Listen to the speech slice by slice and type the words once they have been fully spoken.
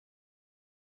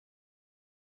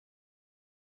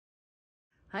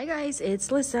Hi guys,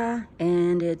 it's Lisa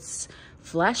and it's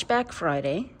Flashback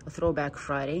Friday, a Throwback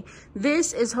Friday.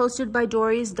 This is hosted by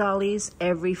Dory's Dollies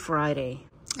every Friday.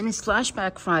 And it's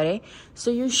Flashback Friday,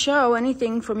 so you show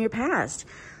anything from your past.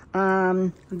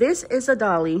 This is a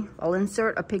dolly. I'll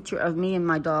insert a picture of me and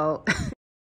my doll.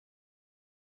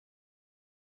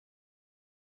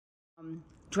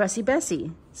 Dressy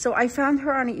Bessy. So I found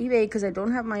her on eBay because I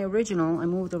don't have my original. I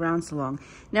moved around so long.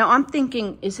 Now I'm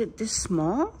thinking, is it this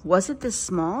small? Was it this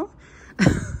small?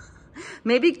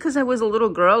 Maybe because I was a little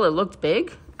girl, it looked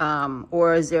big.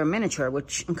 Or is there a miniature,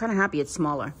 which I'm kind of happy it's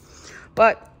smaller.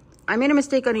 But I made a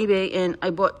mistake on eBay and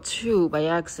I bought two by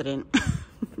accident.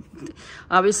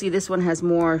 Obviously this one has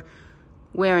more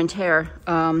wear and tear.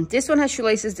 This one has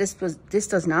shoelaces, this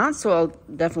does not, so I'll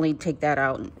definitely take that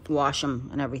out and wash them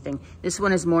and everything. This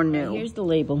one is more new. Here's the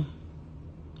label.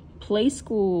 Play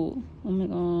School. Oh my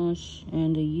gosh.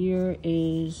 And the year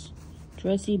is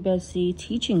Dressy Bessy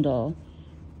Teaching Doll.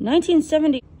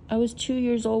 1970. I was 2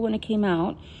 years old when it came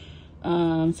out.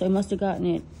 So I must have gotten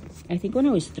it, I think, when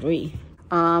I was 3.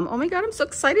 Oh my god, I'm so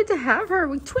excited to have her.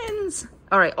 We twins.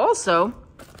 All right, also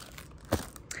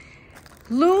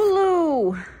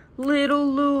Lulu, little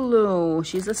Lulu.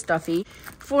 She's a stuffy.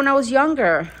 For when I was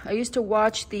younger, I used to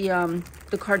watch the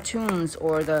cartoons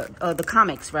or the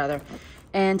comics rather,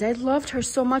 and I loved her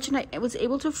so much, and I was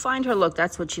able to find her look.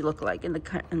 That's what she looked like in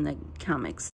the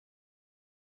comics.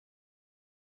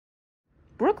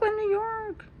 Brooklyn, New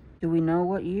York. Do we know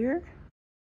what year?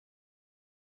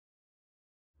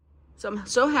 So I'm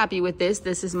so happy with this.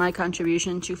 This is my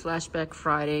contribution to Flashback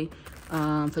Friday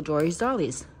for Dory's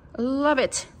Dollies. Love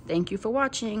it. Thank you for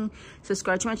watching.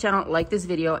 Subscribe to my channel, like this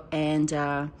video, and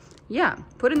yeah,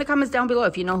 put in the comments down below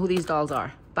if you know who these dolls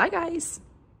are. Bye guys.